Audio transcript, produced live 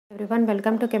Everyone,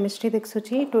 welcome to Chemistry with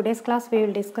Suchi. Today's class we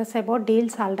will discuss about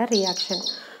Diels-alder reaction.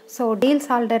 So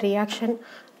Diels-alder reaction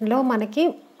లో మనకి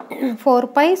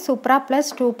 4π supra plus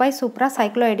 2π supra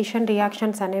cycloaddition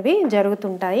reactions అనేవి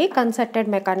జరుగుతుంటాయి. Concerted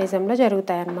మెకానిజంలో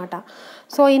జరుగుతాయి అన్నమాట.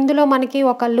 So ఇందులో మనకి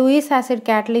ఒక లూయిస్ యాసిడ్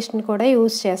క్యాటలిస్ట్ని కూడా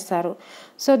యూజ్ చేస్తారు.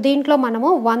 సో దీంట్లో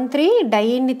మనము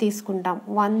 1,3-డయీన్ని తీసుకుంటాం.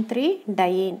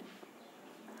 1,3-డయీన్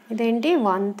ఇదేంటి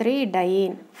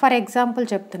 1,3-డయీన్. ఫర్ ఎగ్జాంపుల్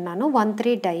చెప్తున్నాను.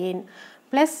 1,3-డయీన్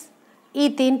ప్లస్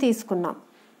ఈథీన్ తీసుకున్నాం.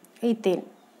 Ethene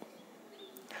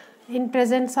in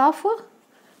presence of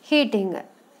heating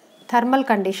thermal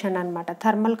condition అన్నమాట.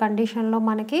 థర్మల్ కండిషన్లో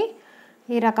మనకి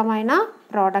ఈ రకమైన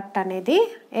ప్రోడక్ట్ అనేది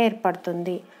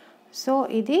ఏర్పడుతుంది. సో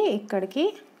ఇది ఇక్కడికి,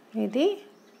 ఇది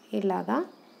ఇలాగా,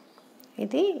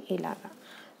 ఇది ఇలాగా.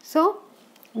 సో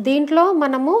దీంట్లో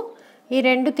మనము ఈ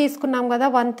రెండు తీసుకున్నాం కదా,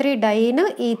 1,3-డయీన్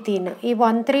ఈథీన్. ఈ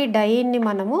 1,3-డయీన్ని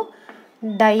మనము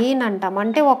డయీన్ అంటాము.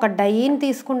 అంటే ఒక డయీన్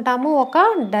తీసుకుంటాము, ఒక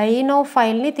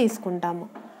డైనోఫైల్ని తీసుకుంటాము.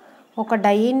 ఒక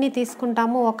డయీన్ని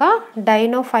తీసుకుంటాము, ఒక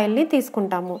డైనోఫైల్ని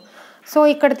తీసుకుంటాము. సో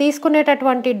ఇక్కడ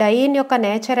తీసుకునేటటువంటి డయీన్ యొక్క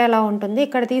నేచర్ ఎలా ఉంటుంది,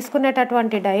 ఇక్కడ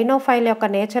తీసుకునేటటువంటి డైనోఫైల్ యొక్క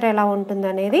నేచర్ ఎలా ఉంటుంది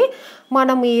అనేది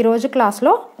మనం ఈరోజు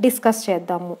క్లాస్లో డిస్కస్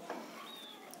చేద్దాము.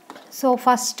 సో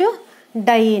ఫస్ట్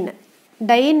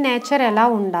డయీన్ నేచర్ ఎలా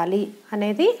ఉండాలి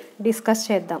అనేది డిస్కస్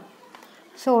చేద్దాం.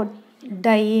 సో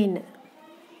డయీన్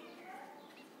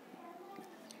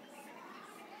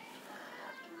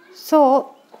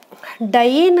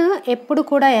డయీన్ ఎప్పుడు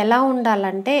కూడా ఎలా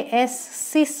ఉండాలంటే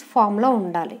సిస్ ఫామ్లో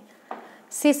ఉండాలి,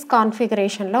 సిస్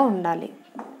కాన్ఫిగరేషన్లో ఉండాలి.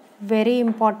 Very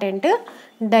important.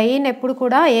 డయీన్ ఎప్పుడు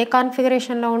కూడా ఏ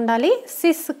కాన్ఫిగరేషన్లో ఉండాలి,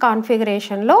 సిస్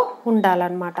కాన్ఫిగరేషన్లో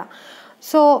ఉండాలన్నమాట.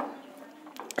 సో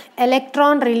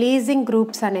ఎలక్ట్రాన్ రిలీజింగ్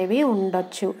గ్రూప్స్ అనేవి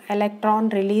ఉండొచ్చు. ఎలక్ట్రాన్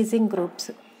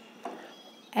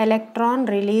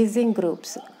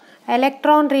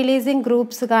రిలీజింగ్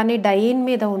గ్రూప్స్ కానీ డయీన్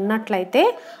మీద ఉన్నట్లయితే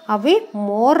అవి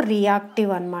మోర్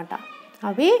రియాక్టివ్ అన్నమాట.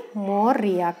 అవి మోర్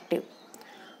రియాక్టివ్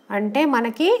అంటే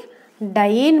మనకి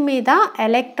డయీన్ మీద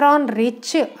ఎలక్ట్రాన్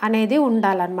రిచ్ అనేది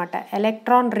ఉండాలన్నమాట.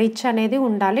 ఎలక్ట్రాన్ రిచ్ అనేది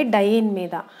ఉండాలి డయీన్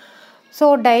మీద. సో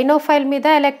డైనోఫైల్ మీద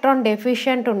ఎలక్ట్రాన్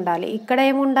డెఫిషియెంట్ ఉండాలి. ఇక్కడ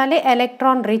ఏముండాలి,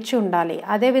 ఎలక్ట్రాన్ రిచ్ ఉండాలి.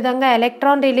 అదేవిధంగా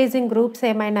ఎలక్ట్రాన్ రిలీజింగ్ గ్రూప్స్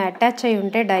ఏమైనా అటాచ్ అయి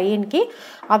ఉంటే డయీన్కి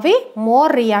అవి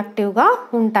మోర్ రియాక్టివ్గా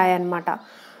ఉంటాయన్నమాట.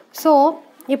 సో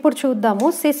ఇప్పుడు చూద్దాము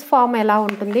సిస్ ఫామ్ ఎలా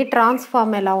ఉంటుంది, ట్రాన్స్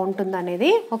ఫామ్ ఎలా ఉంటుంది అనేది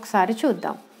ఒకసారి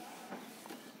చూద్దాం.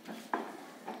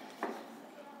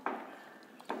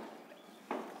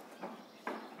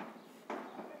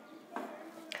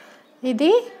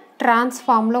 ఇది ట్రాన్స్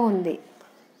ఫామ్లో ఉంది.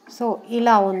 సో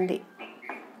ఇలా ఉంది.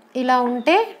 ఇలా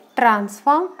ఉంటే ట్రాన్స్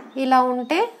ఫామ్, ఇలా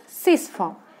ఉంటే సిస్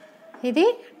ఫామ్. ఇది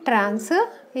ట్రాన్స్,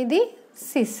 ఇది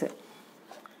సిస్.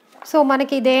 సో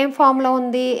మనకి ఇదేం ఫామ్లో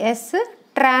ఉంది,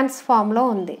 ట్రాన్స్ ఫామ్లో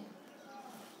ఉంది.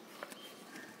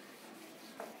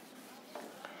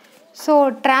 సో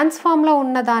ట్రాన్స్ ఫామ్లో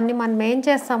ఉన్నదాన్ని మనం ఏం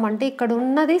చేస్తామంటే, ఇక్కడ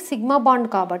ఉన్నది సిగ్మా బాండ్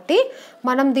కాబట్టి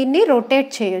మనం దీన్ని రొటేట్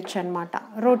చేయొచ్చు అనమాట.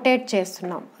 రొటేట్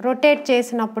చేస్తున్నాం. రొటేట్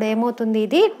చేసినప్పుడు ఏమవుతుంది,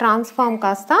 ఇది ట్రాన్స్ఫామ్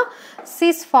కాస్త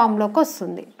సిస్ ఫామ్లోకి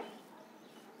వస్తుంది.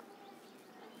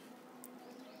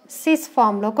 సిస్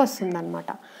ఫామ్లోకి వస్తుంది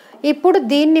అనమాట. ఇప్పుడు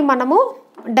దీన్ని మనము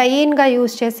డయీన్గా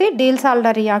యూజ్ చేసి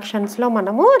డీల్స్-ఆల్డర్ రియాక్షన్స్లో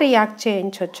మనము రియాక్ట్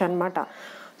చేయించవచ్చు అనమాట.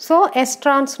 సో ఎస్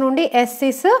ట్రాన్స్ నుండి ఎస్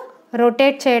సిస్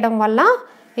రొటేట్ చేయడం వల్ల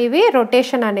ఇవి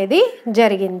రొటేషన్ అనేది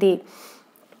జరిగింది.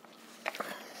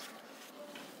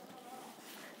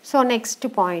 సో నెక్స్ట్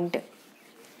పాయింట్,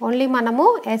 ఓన్లీ మనము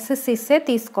ఎస్ సిస్సే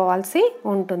తీసుకోవాల్సి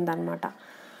ఉంటుందన్నమాట.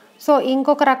 సో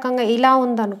ఇంకొక రకంగా ఇలా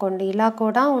ఉందనుకోండి, ఇలా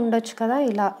కూడా ఉండొచ్చు కదా,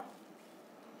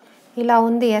 ఇలా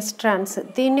ఉంది ఎస్ ట్రాన్స్.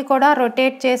 దీన్ని కూడా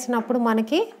రొటేట్ చేసినప్పుడు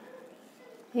మనకి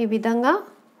ఈ విధంగా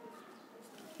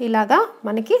ఇలాగా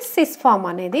మనకి సిస్ ఫామ్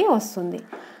అనేది వస్తుంది.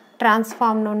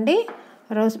 ట్రాన్స్ఫామ్ నుండి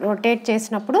రొటేట్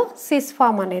చేసినప్పుడు సిస్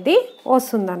ఫామ్ అనేది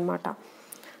వస్తుందన్నమాట.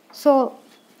 సో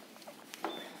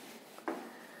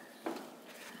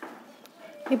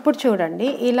ఇప్పుడు చూడండి,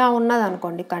 ఇలా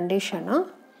ఉన్నదనుకోండి కండిషన్,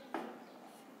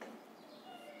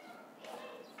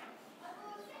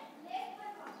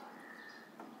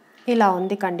 ఇలా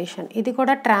ఉంది కండిషన్. ఇది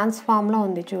కూడా ట్రాన్స్ఫామ్లో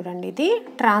ఉంది చూడండి, ఇది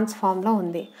ట్రాన్స్ఫామ్లో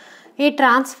ఉంది. ఈ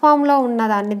ట్రాన్స్ఫామ్లో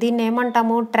ఉన్నదాన్ని దీన్ని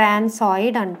ఏమంటాము,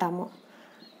 ట్రాన్సాయిడ్ అంటాము.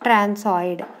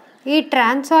 ట్రాన్సాయిడ్. ఈ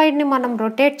ట్రాన్సాయిడ్ని మనం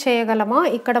రొటేట్ చేయగలమా,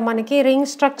 ఇక్కడ మనకి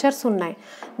రింగ్ స్ట్రక్చర్స్ ఉన్నాయి,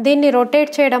 దీన్ని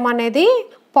రొటేట్ చేయడం అనేది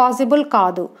పాసిబుల్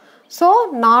కాదు. సో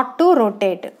నాట్ టు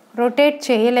రొటేట్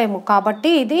చేయలేము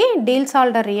కాబట్టి ఇది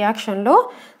డీల్స్-ఆల్డర్ రియాక్షన్లో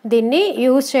దీన్ని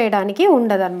యూజ్ చేయడానికి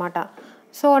ఉండదన్నమాట.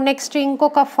 సో నెక్స్ట్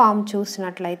ఇంకొక ఫామ్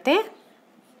చూసినట్లయితే,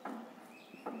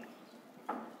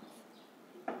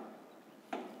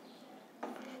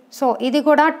 సో ఇది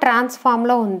కూడా ట్రాన్స్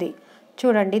ఫామ్లో ఉంది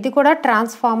చూడండి, ఇది కూడా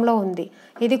ట్రాన్స్ఫామ్లో ఉంది.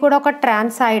 ఇది కూడా ఒక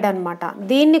ట్రాన్సైడ్ అనమాట.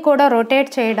 దీన్ని కూడా రొటేట్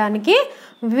చేయడానికి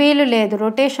వీలు లేదు.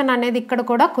 రొటేషన్ అనేది ఇక్కడ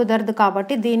కూడా కుదరదు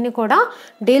కాబట్టి దీన్ని కూడా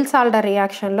డీల్స్ ఆల్డర్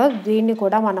రియాక్షన్లో దీన్ని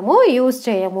కూడా మనము యూజ్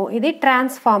చేయము. ఇది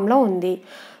ట్రాన్స్ఫామ్లో ఉంది.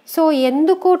 సో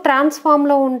ఎందుకు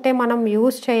ట్రాన్స్ఫామ్లో ఉంటే మనం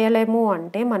యూజ్ చేయలేము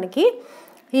అంటే, మనకి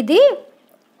ఇది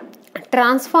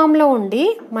ట్రాన్స్ఫామ్లో ఉండి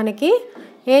మనకి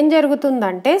ఏం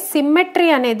జరుగుతుందంటే సిమ్మెట్రీ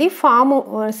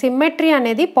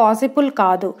అనేది పాసిబుల్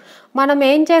కాదు. మనం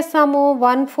ఏం చేస్తాము,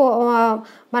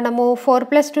 మనము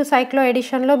 4+2 సైక్లో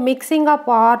ఎడిషన్లో మిక్సింగ్ ఆఫ్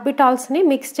ఆర్బిటాల్స్ని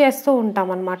మిక్స్ చేస్తూ ఉంటాం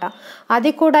అన్నమాట.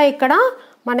 అది కూడా ఇక్కడ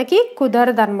మనకి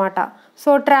కుదరదు అనమాట.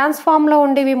 సో ట్రాన్స్ఫామ్లో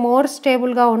ఉండేవి మోర్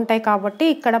స్టేబుల్గా ఉంటాయి కాబట్టి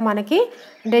ఇక్కడ మనకి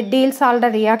డీల్స్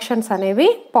ఆల్డర్ రియాక్షన్స్ అనేవి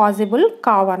పాసిబుల్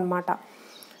కావన్నమాట.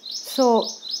 సో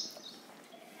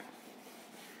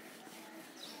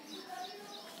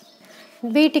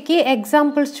వీటికి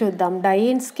ఎగ్జాంపుల్స్ చూద్దాం.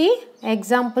 డయీన్స్కి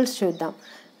ఎగ్జాంపుల్స్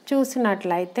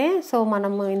చూసినట్లయితే, సో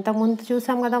మనము ఇంతకుముందు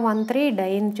చూసాం కదా 1,3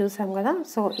 డయీన్ చూసాం కదా.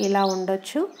 సో ఇలా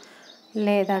ఉండొచ్చు,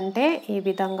 లేదంటే ఈ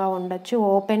విధంగా ఉండొచ్చు.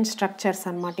 ఓపెన్ స్ట్రక్చర్స్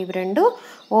అన్నమాట. ఇవి రెండు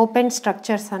ఓపెన్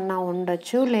స్ట్రక్చర్స్ అన్నా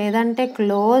ఉండొచ్చు, లేదంటే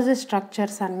క్లోజ్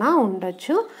స్ట్రక్చర్స్ అన్నా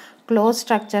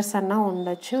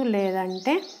ఉండొచ్చు,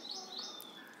 లేదంటే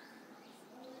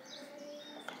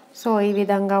సో ఈ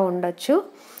విధంగా ఉండొచ్చు.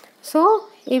 సో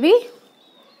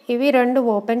ఇవి రెండు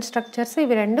ఓపెన్ స్ట్రక్చర్స్,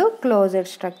 ఇవి రెండు క్లోజ్డ్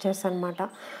స్ట్రక్చర్స్ అన్నమాట.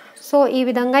 సో ఈ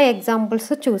విధంగా ఎగ్జాంపుల్స్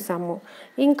చూసాము.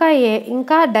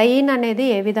 ఇంకా డయీన్ అనేది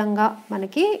ఏ విధంగా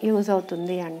మనకి యూజ్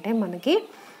అవుతుంది అంటే, మనకి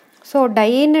సో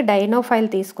డైనోఫైల్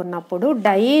తీసుకున్నప్పుడు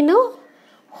డయీన్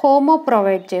హోమో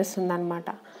ప్రొవైడ్ చేస్తుంది అనమాట.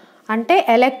 అంటే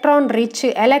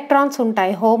ఎలక్ట్రాన్స్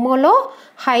ఉంటాయి. హోమోలో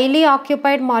హైలీ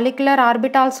ఆక్యుపైడ్ మాలిక్యులర్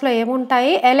ఆర్బిటాల్స్లో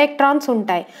ఏముంటాయి, ఎలక్ట్రాన్స్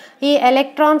ఉంటాయి. ఈ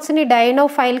ఎలక్ట్రాన్స్ని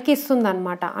డైనోఫైల్కి ఇస్తుంది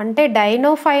అనమాట. అంటే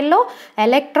డైనోఫైల్లో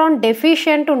ఎలక్ట్రాన్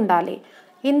డెఫిషియెంట్ ఉండాలి,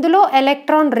 ఇందులో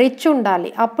ఎలక్ట్రాన్ రిచ్ ఉండాలి.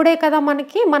 అప్పుడే కదా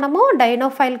మనము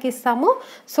డైనోఫైల్కి ఇస్తాము.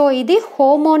 సో ఇది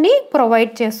హోమోని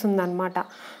ప్రొవైడ్ చేస్తుంది అనమాట.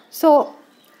 So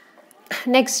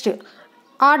next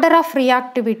order of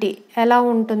reactivity ఎలా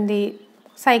ఉంటుంది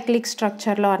సైక్లిక్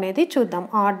స్ట్రక్చర్లో అనేది చూద్దాం.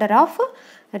 ఆర్డర్ ఆఫ్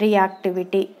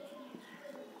రియాక్టివిటీ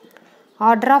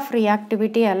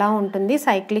ఎలా ఉంటుంది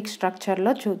సైక్లిక్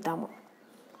స్ట్రక్చర్లో చూద్దాము.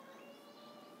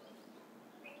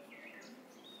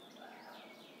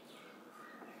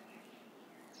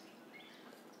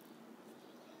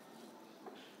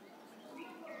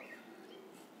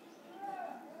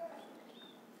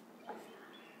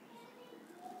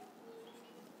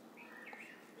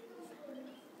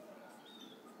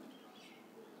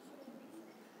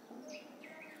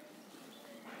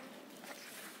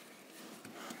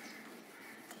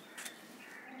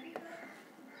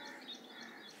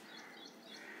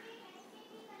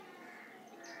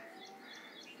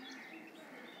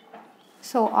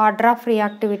 సో ఆర్డర్ ఆఫ్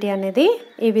రియాక్టివిటీ అనేది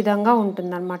ఈ విధంగా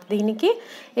ఉంటుందన్నమాట. దీనికి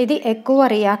ఇది ఎక్కువ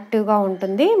రియాక్టివ్గా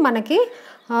ఉంటుంది. మనకి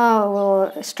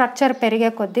స్ట్రక్చర్ పెరిగే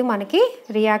కొద్దీ మనకి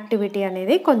రియాక్టివిటీ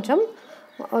అనేది కొంచెం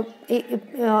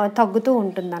తగ్గుతూ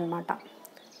ఉంటుందన్నమాట.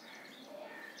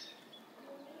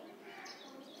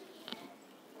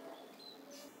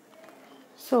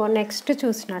 సో నెక్స్ట్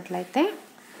చూసినట్లయితే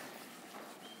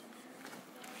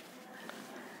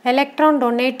ఎలక్ట్రాన్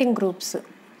డొనేటింగ్ గ్రూప్స్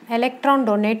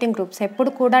ఎప్పుడు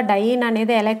కూడా డయీన్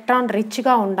అనేది ఎలక్ట్రాన్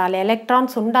రిచ్గా ఉండాలి,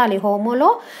 ఎలక్ట్రాన్స్ ఉండాలి, హోమోలో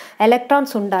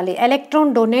ఎలక్ట్రాన్స్ ఉండాలి.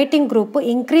 Electron donating group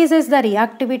increases the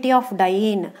reactivity of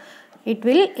డయీన్. It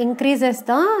will increases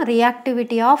the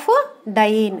reactivity of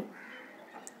డయీన్.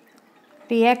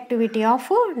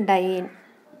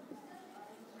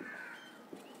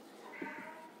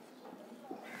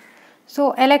 So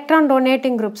electron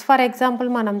donating groups for example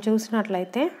మనం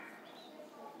చూసినట్లయితే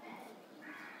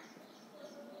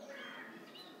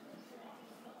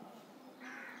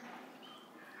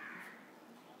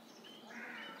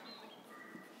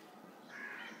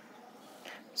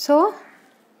so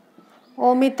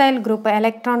ఓమిథైల్ group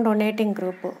electron donating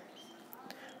group.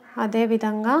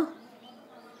 అదేవిధంగా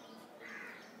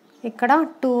ఇక్కడ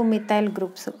 2 మిథైల్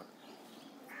గ్రూప్స్.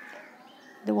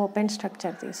 ఇది ఓపెన్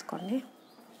స్ట్రక్చర్ తీసుకోండి.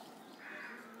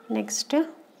 Next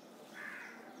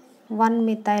 1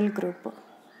 methyl group.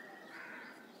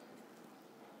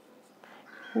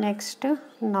 Next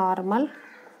normal.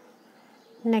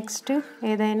 Next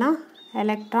ఏదైనా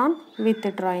electron with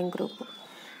drawing group.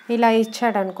 ఇలా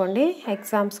ఇచ్చాడు అనుకోండి,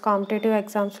 కాంపిటేటివ్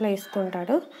ఎగ్జామ్స్లో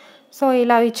ఇస్తుంటాడు. సో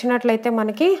ఇలా ఇచ్చినట్లయితే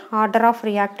మనకి ఆర్డర్ ఆఫ్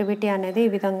రియాక్టివిటీ అనేది ఈ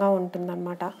విధంగా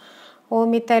ఉంటుందన్నమాట.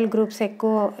 ఓమిథైల్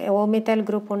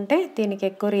గ్రూప్ ఉంటే దీనికి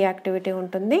ఎక్కువ రియాక్టివిటీ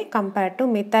ఉంటుంది compare to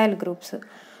methyl groups.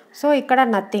 So ఇక్కడ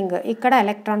నథింగ్, ఇక్కడ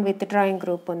ఎలక్ట్రాన్ విత్ డ్రాయింగ్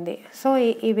గ్రూప్ ఉంది. సో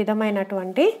ఈ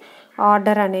విధమైనటువంటి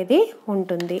ఆర్డర్ అనేది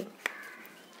ఉంటుంది.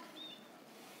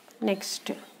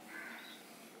 నెక్స్ట్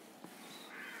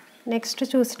నెక్స్ట్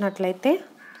చూసినట్లయితే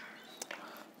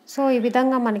సో ఈ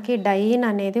విధంగా మనకి డైన్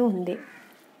అనేది ఉంది.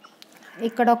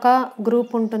 ఇక్కడ ఒక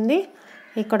గ్రూప్ ఉంటుంది,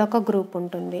 ఇక్కడ ఒక గ్రూప్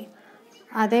ఉంటుంది.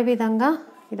 అదేవిధంగా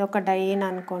ఇది ఒక డైన్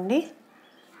అనుకోండి,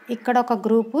 ఇక్కడ ఒక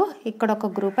గ్రూపు, ఇక్కడ ఒక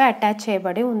గ్రూప్ అటాచ్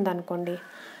చేయబడి ఉందనుకోండి.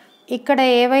 ఇక్కడ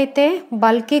ఏవైతే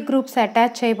బల్కీ గ్రూప్స్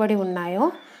అటాచ్ చేయబడి ఉన్నాయో,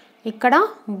 ఇక్కడ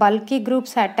బల్కీ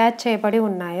గ్రూప్స్ అటాచ్ చేయబడి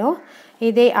ఉన్నాయో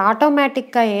ఇది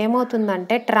ఆటోమేటిక్గా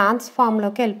ఏమవుతుందంటే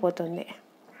ట్రాన్స్ఫామ్లోకి వెళ్ళిపోతుంది.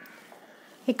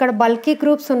 ఇక్కడ బల్కీ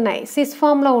గ్రూప్స్ ఉన్నాయి, సిస్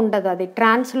ఫామ్లో ఉండదు, అది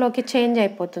ట్రాన్స్లోకి చేంజ్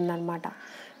అయిపోతుంది అనమాట.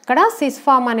 ఇక్కడ సిస్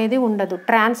ఫామ్ అనేది ఉండదు,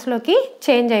 ట్రాన్స్లోకి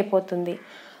చేంజ్ అయిపోతుంది.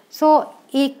 సో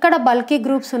ఇక్కడ బల్కీ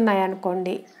గ్రూప్స్ ఉన్నాయి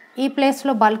అనుకోండి, ఈ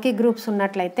ప్లేస్లో బల్కీ గ్రూప్స్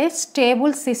ఉన్నట్లయితే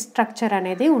స్టేబుల్ సిస్ స్ట్రక్చర్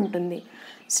అనేది ఉంటుంది,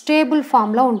 స్టేబుల్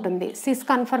ఫామ్లో ఉంటుంది. సిస్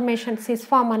కన్ఫర్మేషన్ సిస్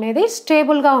ఫామ్ అనేది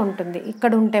స్టేబుల్గా ఉంటుంది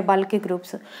ఇక్కడ ఉంటే బల్కీ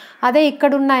గ్రూప్స్. అదే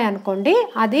ఇక్కడ ఉన్నాయి అనుకోండి,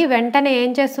 అది వెంటనే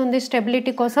ఏం చేస్తుంది,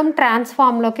 స్టెబిలిటీ కోసం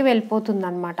ట్రాన్స్ఫామ్లోకి వెళ్ళిపోతుంది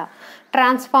అనమాట.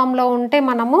 ట్రాన్స్ఫామ్లో ఉంటే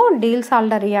మనము డీల్స్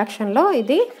ఆల్డర్ రియాక్షన్లో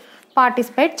ఇది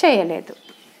పార్టిసిపేట్ చేయలేదు.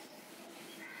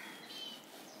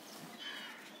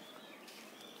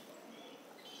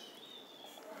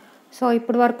 సో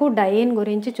ఇప్పటి వరకు డైన్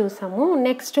గురించి చూసాము.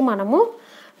 నెక్స్ట్ మనము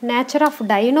నేచర్ ఆఫ్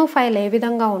డైనోఫైల్ ఏ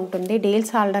విధంగా ఉంటుంది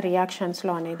డీల్స్ ఆల్డర్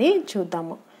రియాక్షన్స్లో అనేది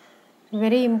చూద్దాము.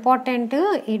 వెరీ ఇంపార్టెంట్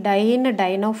ఈ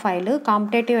డైనోఫైల్,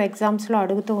 కాంపిటేటివ్ ఎగ్జామ్స్లో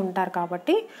అడుగుతూ ఉంటారు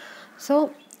కాబట్టి.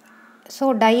 సో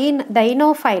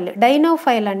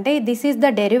డైనోఫైల్ అంటే this is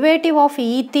the derivative of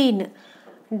ethene,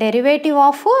 derivative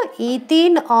of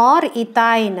ethene are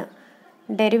ethyne,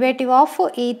 derivative of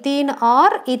ethene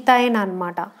are ethyne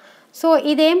అనమాట. సో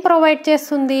ఇదేం ప్రొవైడ్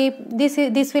చేస్తుంది,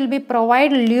 this will be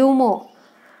provide ల్యూమో.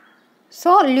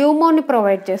 So ల్యూమోని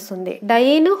provide చేస్తుంది,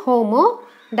 డైన్ హోమో,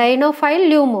 డైనోఫైల్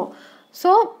ల్యూమో.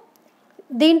 సో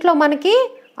దీంట్లో మనకి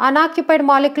అన్ఆక్యుపైడ్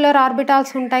మాలిక్యులర్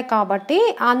ఆర్బిటాల్స్ ఉంటాయి కాబట్టి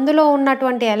అందులో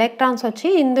ఉన్నటువంటి ఎలక్ట్రాన్స్ వచ్చి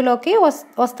ఇందులోకి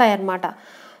వస్తాయి అన్నమాట.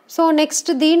 సో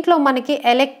నెక్స్ట్ దీంట్లో మనకి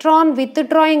ఎలక్ట్రాన్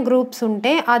విత్డ్రాయింగ్ గ్రూప్స్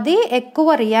ఉంటే అది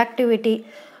ఎక్కువ రియాక్టివిటీ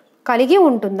కలిగి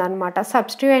ఉంటుందన్నమాట.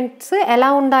 సబ్స్టిట్యూయెంట్స్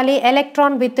ఎలా ఉండాలి,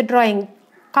 electron withdrawing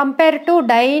compare to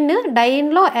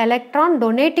డైన్లో electron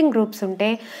donating groups ఉంటే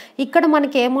ఇక్కడ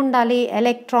మనకి ఏముండాలి,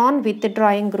 ఎలక్ట్రాన్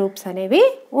విత్డ్రాయింగ్ గ్రూప్స్ అనేవి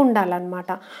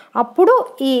ఉండాలన్నమాట. అప్పుడు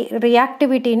ఈ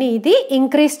రియాక్టివిటీని ఇది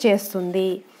ఇంక్రీజ్ చేస్తుంది.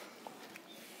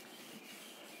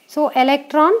 So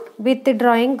electron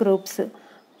withdrawing groups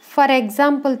for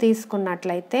example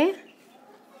తీసుకున్నట్లయితే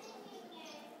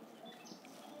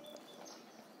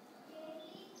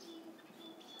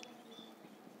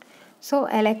సో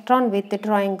ఎలక్ట్రాన్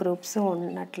విత్డ్రాయింగ్ గ్రూప్స్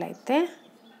ఉన్నట్లయితే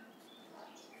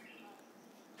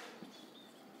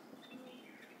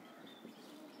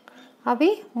అవి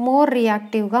మోర్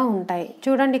రియాక్టివ్గా ఉంటాయి.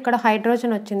 చూడండి ఇక్కడ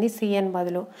హైడ్రోజన్ వచ్చింది సిఎన్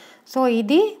బదులు, సో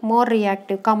ఇది more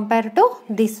reactive compare to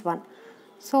this one.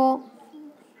 So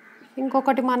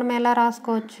ఇంకొకటి మనం ఎలా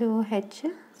రాసుకోవచ్చు,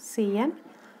 HCN.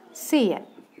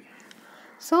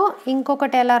 సో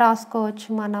ఇంకొకటి ఎలా రాసుకోవచ్చు,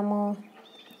 మనము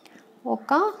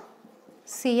ఒక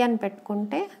సిఎన్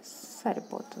పెట్టుకుంటే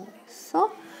సరిపోతుంది. సో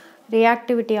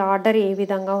రియాక్టివిటీ ఆర్డర్ ఏ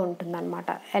విధంగా ఉంటుందన్నమాట,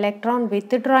 ఎలక్ట్రాన్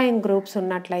విత్డ్రాయింగ్ గ్రూప్స్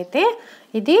ఉన్నట్లయితే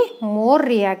ఇది more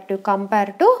reactive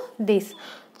compare to this.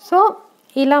 So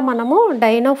ఇలా మనము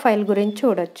డైనోఫైల్ గురించి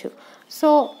చూడొచ్చు.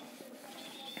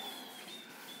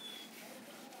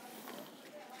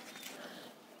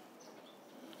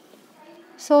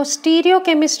 సో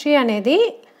స్టీరియోకెమిస్ట్రీ అనేది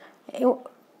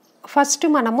ఫస్ట్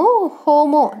మనము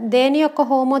హోమో, దేని యొక్క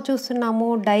హోమో చూస్తున్నాము,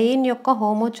 డైన్ యొక్క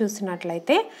హోమో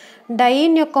చూసినట్లయితే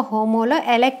డైన్ యొక్క హోమోలో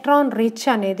ఎలక్ట్రాన్ రిచ్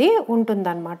అనేది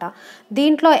ఉంటుందన్నమాట.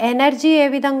 దీంట్లో ఎనర్జీ ఏ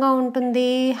విధంగా ఉంటుంది,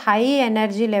 హై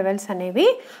ఎనర్జీ లెవెల్స్ అనేవి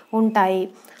ఉంటాయి.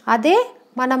 అదే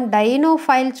మనం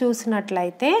డైనోఫైల్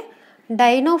చూసినట్లయితే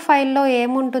డైనోఫైల్లో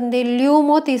ఏముంటుంది,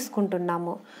 ల్యూమో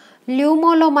తీసుకుంటున్నాము.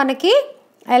 ల్యూమోలో మనకి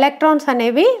ఎలక్ట్రాన్స్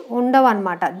అనేవి ఉండవు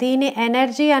అన్నమాట. దీని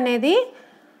ఎనర్జీ అనేది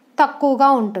తక్కువగా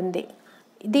ఉంటుంది,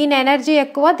 దీని ఎనర్జీ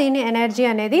ఎక్కువ, దీని ఎనర్జీ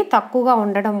అనేది తక్కువగా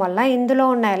ఉండడం వల్ల ఇందులో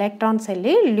ఉన్న ఎలక్ట్రాన్స్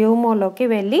వెళ్ళి ల్యూమోలోకి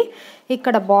వెళ్ళి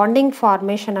ఇక్కడ బాండింగ్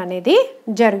ఫార్మేషన్ అనేది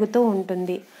జరుగుతూ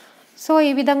ఉంటుంది. సో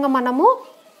ఈ విధంగా మనము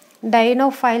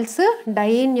డైనోఫైల్స్,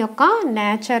 డైన్ యొక్క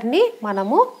నేచర్ని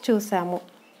మనము చూసాము.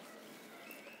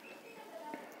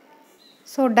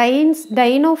 సో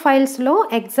డైనోఫైల్స్లో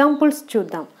ఎగ్జాంపుల్స్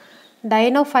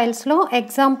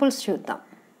చూద్దాం.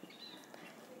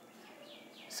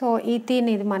 సో ఈథీన్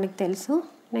ఇది మనకు తెలుసు.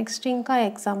 నెక్స్ట్ ఇంకా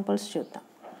ఎగ్జాంపుల్స్ చూద్దాం.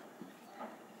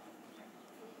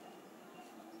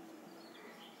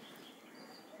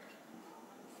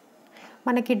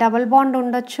 మనకి డబుల్ బాండ్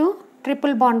ఉండొచ్చు,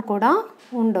 ట్రిపుల్ బాండ్ కూడా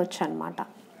ఉండొచ్చు అన్నమాట.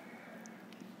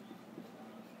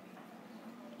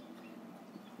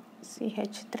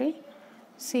 CH3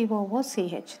 COO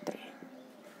CH3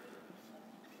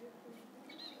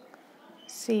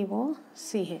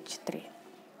 COCH3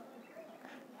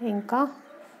 ఇంకా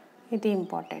ఇది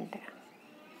important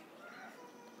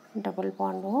double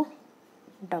bond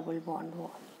O.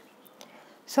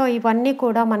 So ఇవన్నీ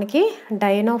కూడా మనకి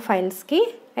డైనోఫైల్స్కి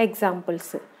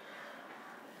ఎగ్జాంపుల్స్.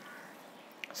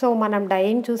 సో మనం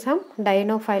డైన్ చూసాం,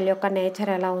 డైనోఫైల్ యొక్క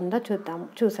నేచర్ ఎలా ఉందో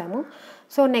చూసాము.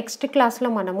 సో నెక్స్ట్ క్లాస్లో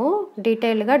మనము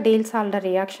డీటెయిల్గా డీల్స్ ఆల్డర్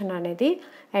రియాక్షన్ అనేది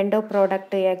ఎండో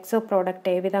ప్రోడక్ట్, ఎగ్జో ప్రోడక్ట్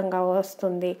ఏ విధంగా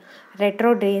వస్తుంది,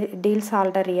 రెట్రో డీల్స్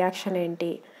ఆల్డర్ రియాక్షన్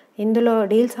ఏంటి, ఇందులో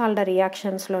డీల్స్ ఆల్డర్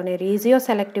రియాక్షన్స్లోని రీజియో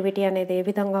సెలెక్టివిటీ అనేది ఏ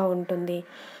విధంగా ఉంటుంది,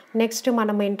 నెక్స్ట్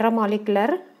మనం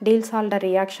ఇంట్రామాలిక్యులర్ డీల్స్ ఆల్డర్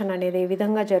రియాక్షన్ అనేది ఏ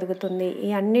విధంగా జరుగుతుంది,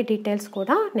 ఈ అన్ని డీటెయిల్స్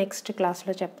కూడా నెక్స్ట్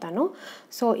క్లాస్లో చెప్తాను.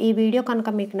 సో ఈ వీడియో కనుక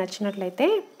మీకు నచ్చినట్లయితే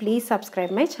please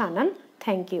subscribe my channel.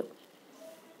 Thank you.